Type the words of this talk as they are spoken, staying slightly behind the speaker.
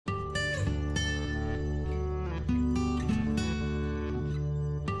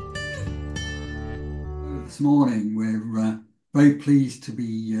this morning. We're very pleased to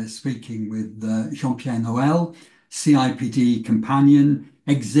be speaking with Jean-Pierre Noel, CIPD companion,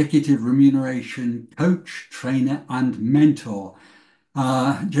 executive remuneration coach, trainer, and mentor.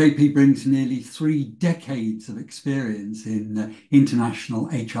 JP brings nearly 3 decades of experience in international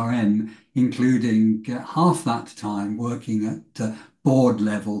HRM, including half that time working at board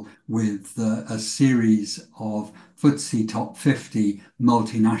level with a series of FTSE Top 50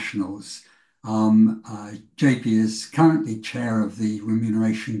 multinationals. JP is currently chair of the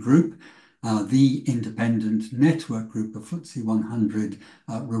Remuneration Group, the independent network group of FTSE 100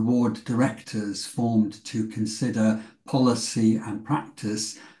 reward directors formed to consider policy and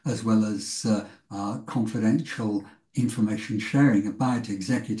practice, as well as confidential information sharing about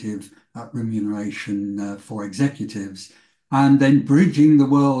executive remuneration for executives. And then bridging the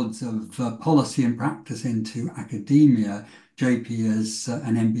worlds of policy and practice into academia. JP is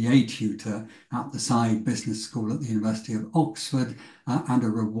an MBA tutor at the Side Business School at the University of Oxford and a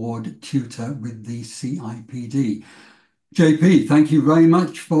reward tutor with the CIPD. JP, thank you very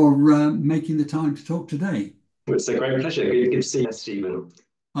much for making the time to talk today. It's a great pleasure. Good to see you, Stephen.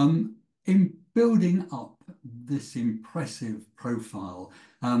 In building up this impressive profile,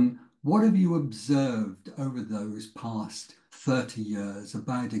 what have you observed over those past 30 years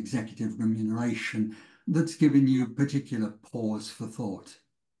about executive remuneration that's given you particular pause for thought?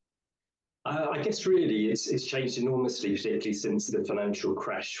 I guess really it's changed enormously, particularly since the financial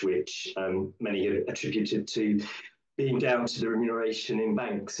crash, which many have attributed to being down to the remuneration in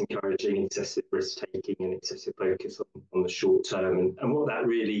banks, encouraging excessive risk-taking and excessive focus on the short term. And what that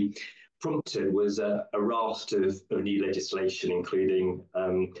really prompted was a raft of new legislation, including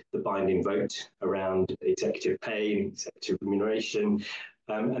the binding vote around executive pay and executive remuneration.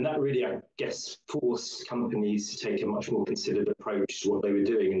 And that really, I guess, forced companies to take a much more considered approach to what they were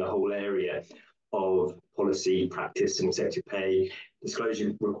doing in the whole area of policy, practice, and executive pay.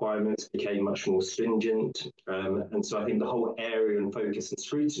 Disclosure requirements became much more stringent. And so I think the whole area and focus and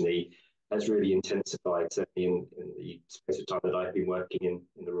scrutiny has really intensified, certainly in the space of time that I've been working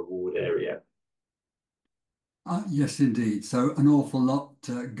in the reward area. Yes, indeed. So an awful lot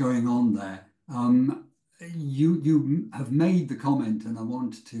going on there. You have made the comment, and I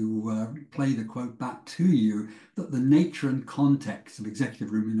want to play the quote back to you, that the nature and context of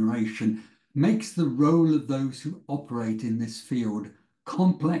executive remuneration makes the role of those who operate in this field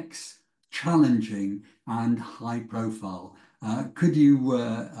complex, challenging, and high profile. Could you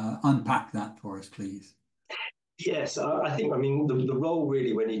unpack that for us, please? Yes, I think, the role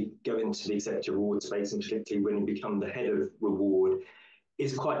really when you go into the executive reward space, and particularly when you become the head of reward,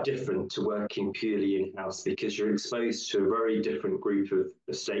 is quite different to working purely in-house, because you're exposed to a very different group of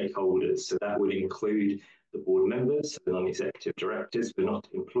stakeholders. So that would include the board members, the non-executive directors, who are not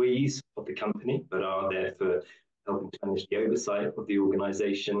employees of the company, but are there for helping to manage the oversight of the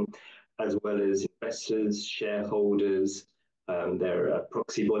organisation, as well as investors, shareholders. There are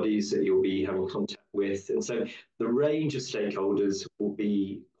proxy bodies that you'll be having contact with. And so the range of stakeholders will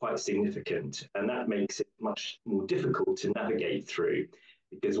be quite significant. And that makes it much more difficult to navigate through,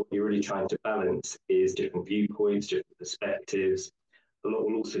 because what you're really trying to balance is different viewpoints, different perspectives. A lot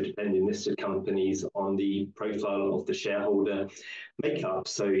will also depend in listed companies on the profile of the shareholder makeup.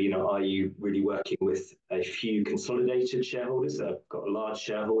 So, are you really working with a few consolidated shareholders that have got a large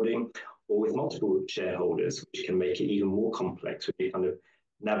shareholding, or with multiple shareholders, which can make it even more complex when you're kind of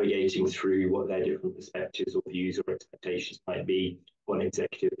navigating through what their different perspectives or views or expectations might be on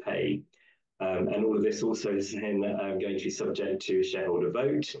executive pay. And all of this also is then going to be subject to a shareholder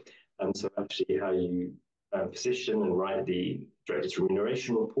vote. And so actually how you position and write the director's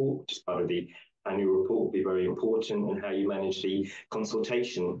remuneration report, which is part of the annual report, will be very important, and how you manage the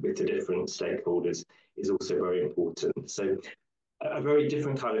consultation with the different stakeholders is also very important. So a very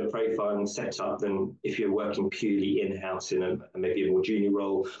different kind of profile and setup than if you're working purely in-house in maybe a more junior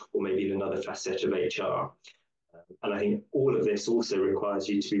role, or maybe in another facet of HR. And I think all of this also requires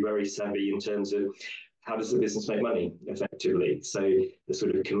you to be very savvy in terms of how does the business make money effectively. So the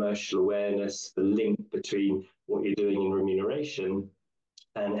sort of commercial awareness, the link between what you're doing in remuneration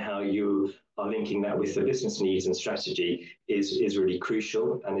and how you are linking that with the business needs and strategy is really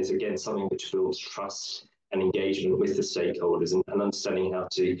crucial, and is again something which builds trust and engagement with the stakeholders, and understanding how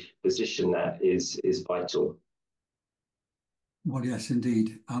to position that is vital. Well, yes,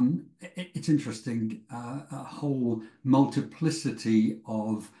 indeed. It's interesting, a whole multiplicity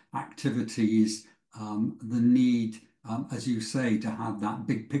of activities, the need as you say, to have that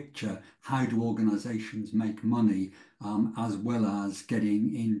big picture. How do organizations make money, as well as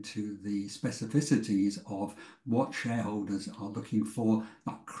getting into the specificities of what shareholders are looking for,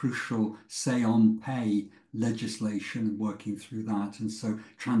 that crucial say on pay legislation and working through that. And so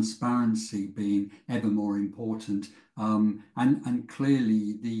transparency being ever more important. And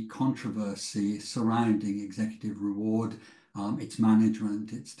clearly the controversy surrounding executive reward, its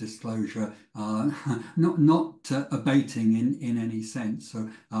management, its disclosure, not abating in any sense. So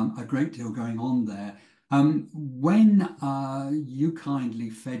a great deal going on there. When you kindly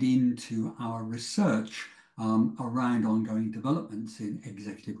fed into our research around ongoing developments in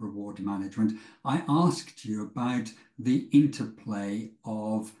executive reward management, I asked you about the interplay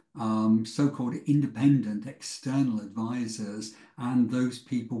of so-called independent external advisors and those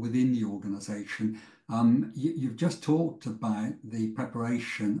people within the organization. You've just talked about the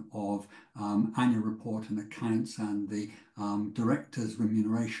preparation of annual report and accounts and the director's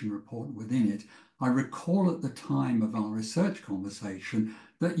remuneration report within it. I recall at the time of our research conversation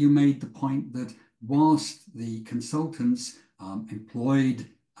that you made the point that whilst the consultants employed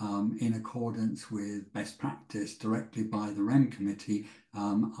in accordance with best practice directly by the REM committee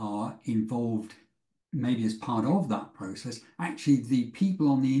are involved maybe as part of that process, actually the people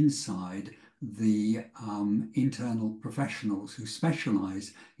on the inside, the internal professionals who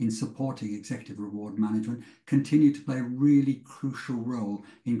specialize in supporting executive reward management, continue to play a really crucial role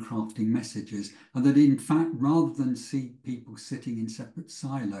in crafting messages. And that in fact, rather than see people sitting in separate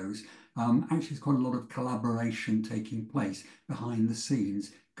silos, actually there's quite a lot of collaboration taking place behind the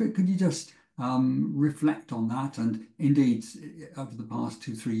scenes. Could you just reflect on that? And indeed, over the past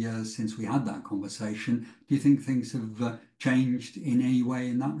 2, 3 years since we had that conversation, do you think things have changed in any way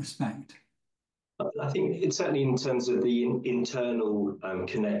in that respect? I think it's certainly in terms of the internal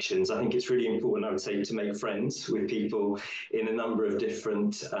connections. I think it's really important, I would say, to make friends with people in a number of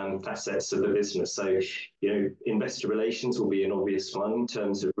different facets of the business. So, investor relations will be an obvious one in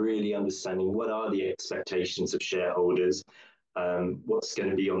terms of really understanding what are the expectations of shareholders, what's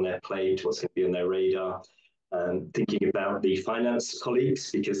going to be on their plate, what's going to be on their radar. Thinking about the finance colleagues,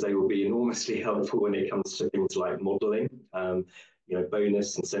 because they will be enormously helpful when it comes to things like modelling.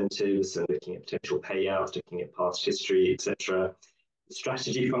 Bonus incentives and looking at potential payouts, looking at past history, etc. The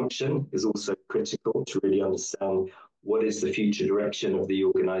strategy function is also critical to really understand what is the future direction of the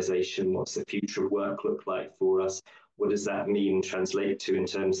organization, what's the future work look like for us, what does that mean translate to in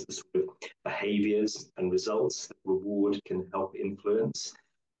terms of the sort of behaviors and results that reward can help influence.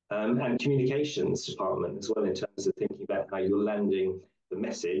 And communications department as well, in terms of thinking about how you're landing the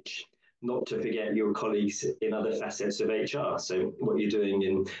message, not to forget your colleagues in other facets of HR. So what you're doing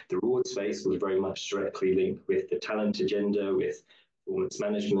in the reward space was very much directly linked with the talent agenda, with performance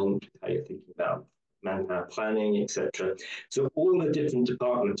management, how you're thinking about manpower planning, etc. So all the different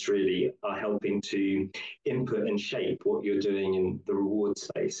departments really are helping to input and shape what you're doing in the reward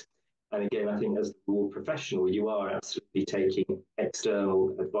space. And again, I think as a reward professional, you are absolutely taking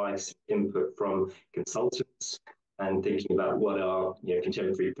external advice, input from consultants, and thinking about what are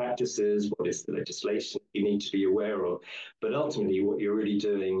contemporary practices, what is the legislation you need to be aware of. But ultimately, what you're really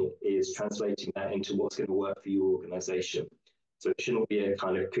doing is translating that into what's going to work for your organization. So it shouldn't be a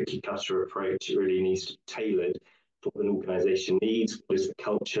kind of cookie cutter approach. It really needs to be tailored for what an organization needs. What is the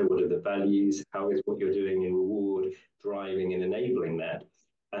culture? What are the values? How is what you're doing in reward driving and enabling that?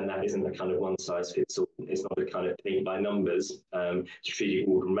 And that isn't a kind of one size fits all. It's not a kind of paint by numbers. Strategic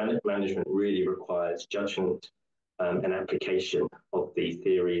reward management really requires judgment and application of the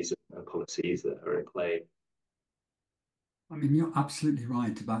theories and policies that are in play. I mean, you're absolutely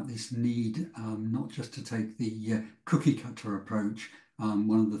right about this need, not just to take the cookie cutter approach.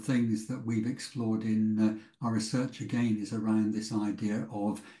 One of the things that we've explored in our research again is around this idea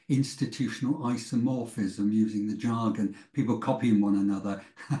of institutional isomorphism, using the jargon, people copying one another.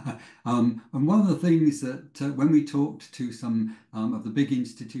 And one of the things that when we talked to some of the big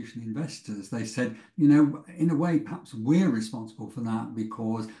institutional investors, they said, in a way, perhaps we're responsible for that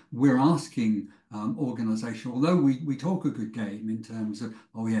because we're asking organisation, although we talk a good game in terms of,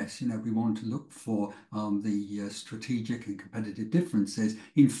 oh yes, we want to look for the strategic and competitive differences.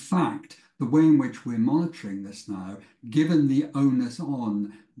 In fact, the way in which we're monitoring this now, given the onus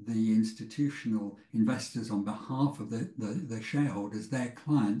on the institutional investors on behalf of the shareholders, their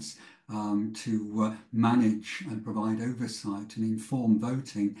clients, to manage and provide oversight and inform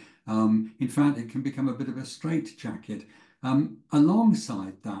voting, in fact, it can become a bit of a straitjacket.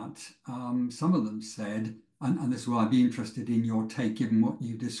 Alongside that, some of them said, and this is why I'd be interested in your take, given what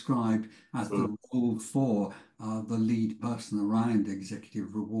you described as the role for the lead person around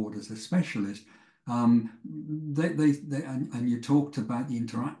executive reward as a specialist. And you talked about the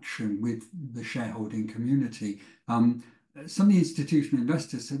interaction with the shareholding community. Some of the institutional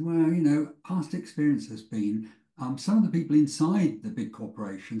investors said, well, past experience has been some of the people inside the big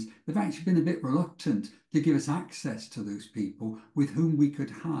corporations, they've actually been a bit reluctant to give us access to those people with whom we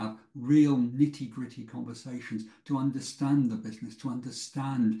could have real nitty-gritty conversations to understand the business, to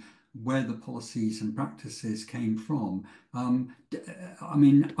understand where the policies and practices came from. I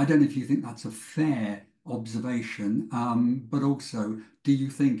mean, I don't know if you think that's a fair observation, but also, do you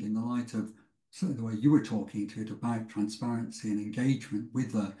think, in the light of certainly the way you were talking to it about transparency and engagement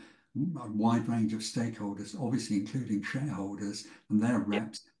with a wide range of stakeholders, obviously including shareholders and their Yeah.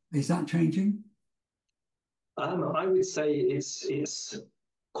 reps, is that changing? I would say it's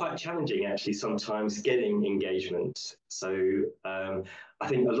quite challenging actually sometimes getting engagement. So I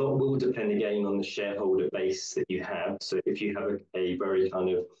think a lot will depend again on the shareholder base that you have. So if you have a very kind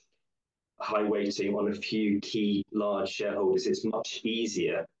of high weighting on a few key large shareholders, it's much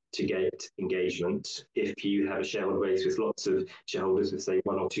easier to get engagement. If you have a shareholder base with lots of shareholders with say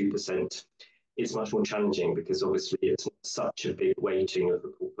 1 or 2%, it's much more challenging because obviously it's not such a big weighting of the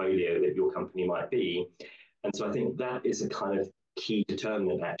portfolio that your company might be. And so I think that is a kind of key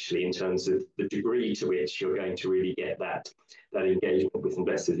determinant actually in terms of the degree to which you're going to really get that engagement with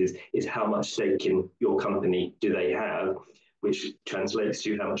investors is how much stake in your company do they have, which translates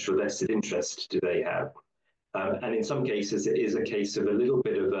to how much vested interest do they have. And in some cases, it is a case of a little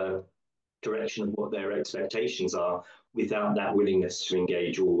bit of a direction of what their expectations are without that willingness to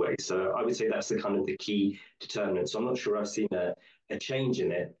engage always. So I would say that's the kind of the key determinant. So I'm not sure I've seen a change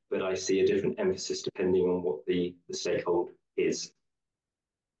in it, but I see a different emphasis depending on what the stakeholder is.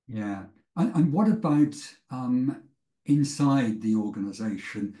 Yeah. And what about inside the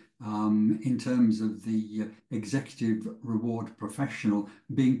organization in terms of the executive reward professional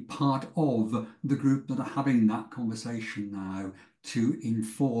being part of the group that are having that conversation now to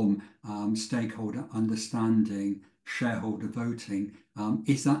inform stakeholder understanding, shareholder voting?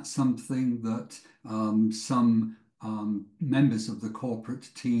 Is that something that some members of the corporate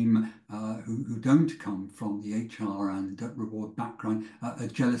team who don't come from the HR and reward background are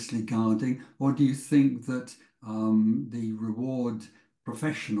jealously guarding? Or do you think that the reward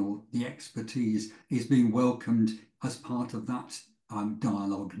professional, the expertise, is being welcomed as part of that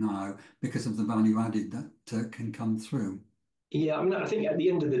dialogue now because of the value added that can come through? Yeah, I mean, I think at the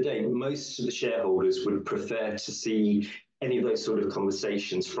end of the day, most of the shareholders would prefer to see any of those sort of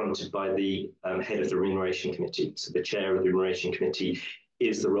conversations fronted by the head of the remuneration committee. So the chair of the remuneration committee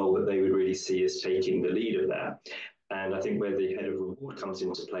is the role that they would really see as taking the lead of that. And I think where the head of reward comes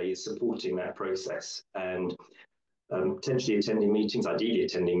into play is supporting that process and potentially attending meetings, ideally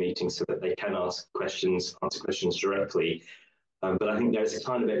attending meetings so that they can ask questions, answer questions directly. But I think there's a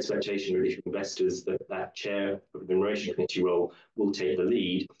kind of expectation really from investors that that chair of the remuneration committee role will take the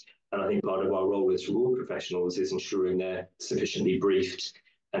lead. And I think part of our role as reward professionals is ensuring they're sufficiently briefed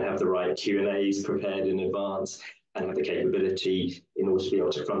and have the right Q&As prepared in advance and have the capability in order to be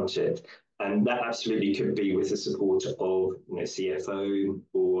able to front it. And that absolutely could be with the support of CFO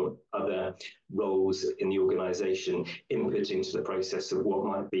or other roles in the organisation, input into the process of what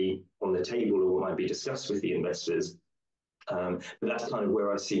might be on the table or what might be discussed with the investors. But that's kind of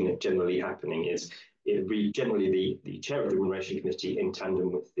where I've seen it generally happening is it be generally the chair of the remuneration committee in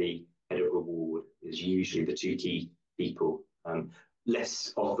tandem with the head of reward is usually the two key people.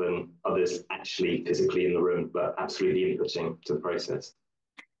 Less often others actually physically in the room, but absolutely inputting to the process.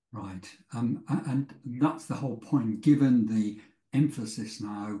 Right. And that's the whole point, given the emphasis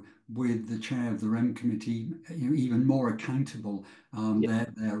now with the chair of the REM committee, even more accountable, Yeah.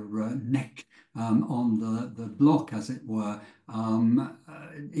 their neck on the block, as it were.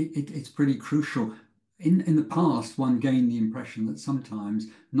 It's pretty crucial. In the past, one gained the impression that sometimes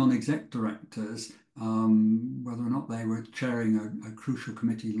non-exec directors, whether or not they were chairing a crucial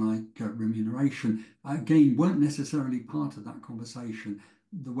committee like remuneration, again, weren't necessarily part of that conversation.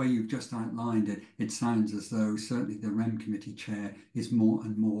 The way you've just outlined it, it sounds as though certainly the REM committee chair is more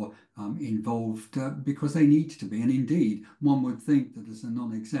and more involved because they need to be. And indeed, one would think that as a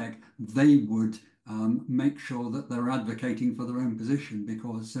non-exec, they would make sure that they're advocating for their own position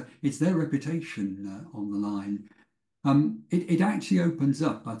because it's their reputation on the line. It actually opens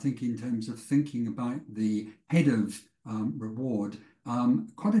up, I think, in terms of thinking about the head of reward,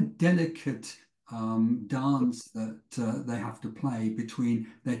 quite a delicate dance that they have to play between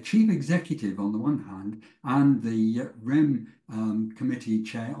their chief executive on the one hand and the REM committee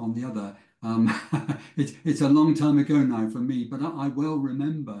chair on the other. It's a long time ago now for me, but I well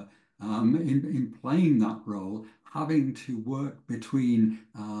remember in playing that role, having to work between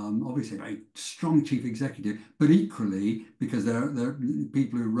obviously a very strong chief executive, but equally, because they're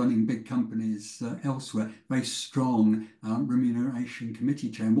people who are running big companies elsewhere, very strong remuneration committee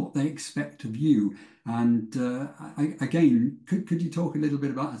chair, and what they expect of you. And again, could you talk a little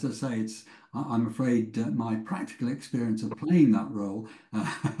bit about, as I say, I'm afraid my practical experience of playing that role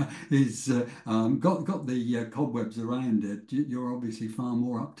is got the cobwebs around it. You're obviously far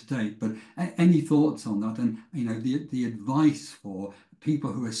more up to date, but any thoughts on that? And the advice for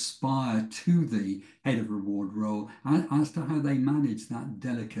people who aspire to the head of reward role as to how they manage that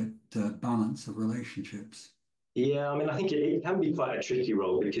delicate balance of relationships. Yeah, I mean, I think it can be quite a tricky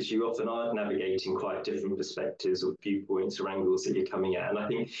role because you often are navigating quite different perspectives or viewpoints or angles that you're coming at. And I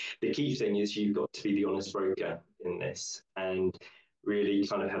think the key thing is you've got to be the honest broker in this and really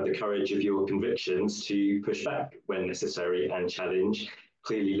kind of have the courage of your convictions to push back when necessary and challenge,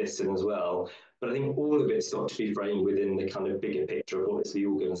 clearly listen as well. But I think all of it's got to be framed within the kind of bigger picture of what is the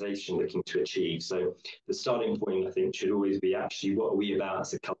organisation looking to achieve. So the starting point, I think, should always be actually what are we about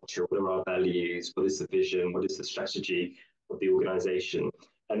as a culture? What are our values? What is the vision? What is the strategy of the organisation?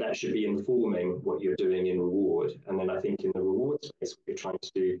 And that should be informing what you're doing in reward. And then I think in the reward space, what you're trying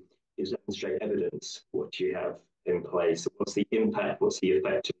to do is demonstrate evidence. What do you have in place? What's the impact? What's the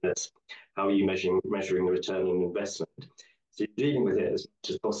effectiveness? How are you measuring the return on investment? So you're dealing with it as much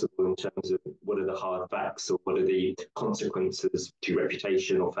as possible in terms of what are the hard facts or what are the consequences to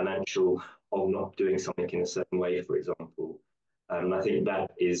reputation or financial of not doing something in a certain way, for example. And I think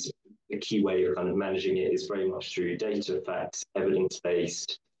that is the key way of kind of managing it is very much through data, facts,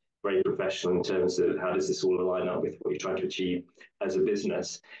 evidence-based, very professional in terms of how does this all align up with what you're trying to achieve as a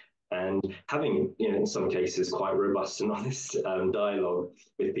business. And having, in some cases, quite robust and honest dialogue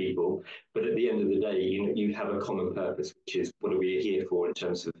with people. But at the end of the day, you have a common purpose, which is what are we here for in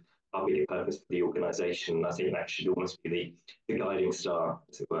terms of our bigger purpose for the organisation. I think that should almost be the guiding star,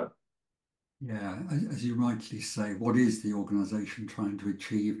 as it were. Yeah, as you rightly say, what is the organisation trying to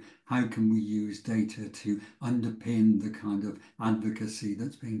achieve? How can we use data to underpin the kind of advocacy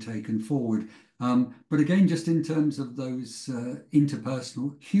that's being taken forward? But again, just in terms of those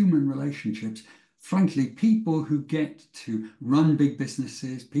interpersonal human relationships, frankly, people who get to run big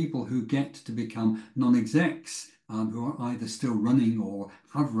businesses, people who get to become non-execs, who are either still running or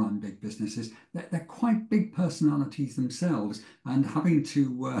have run big businesses, they're quite big personalities themselves, and having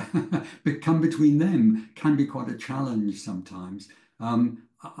to become between them can be quite a challenge sometimes.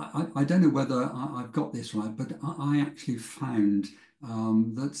 I don't know whether I've got this right, but I actually found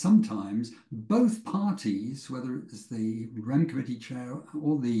that sometimes both parties, whether it's the REM committee chair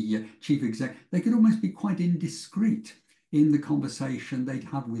or the chief exec, they could almost be quite indiscreet in the conversation they'd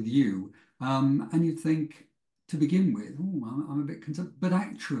have with you. And you'd think, to begin with, oh, I'm a bit concerned. But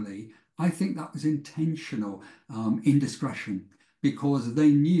actually, I think that was intentional indiscretion because they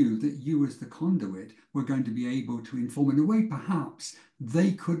knew that you, as the conduit, were going to be able to inform in a way perhaps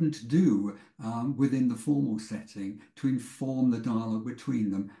they couldn't do within the formal setting to inform the dialogue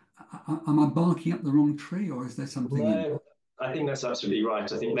between them. Am I barking up the wrong tree, or is there something in? No, I think that's absolutely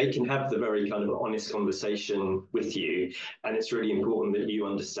right. I think they can have the very kind of honest conversation with you, and it's really important that you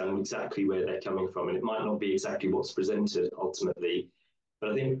understand exactly where they're coming from. And it might not be exactly what's presented ultimately,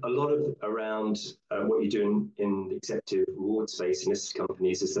 but I think a lot of around what you're doing in the executive reward space in listed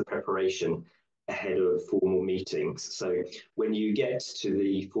companies is the preparation ahead of formal meetings. So when you get to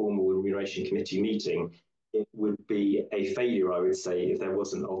the formal remuneration committee meeting, it would be a failure, I would say, if there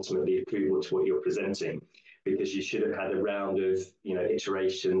wasn't ultimately approval to what you're presenting, because you should have had a round of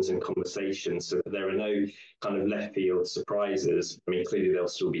iterations and conversations so that there are no kind of left field surprises. I mean, clearly there'll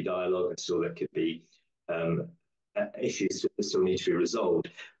still be dialogue and still there could be issues that still need to be resolved.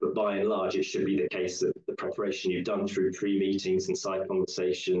 But by and large, it should be the case that the preparation you've done through pre-meetings and side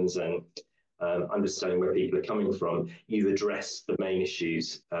conversations and understanding where people are coming from, you've addressed the main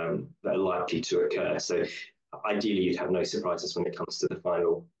issues that are likely to occur. So ideally, you'd have no surprises when it comes to the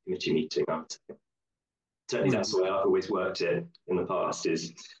final committee meeting, I would say. Certainly that's the way I've always worked it in the past,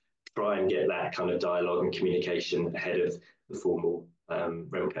 is try and get that kind of dialogue and communication ahead of the formal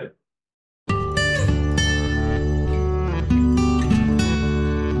Remco.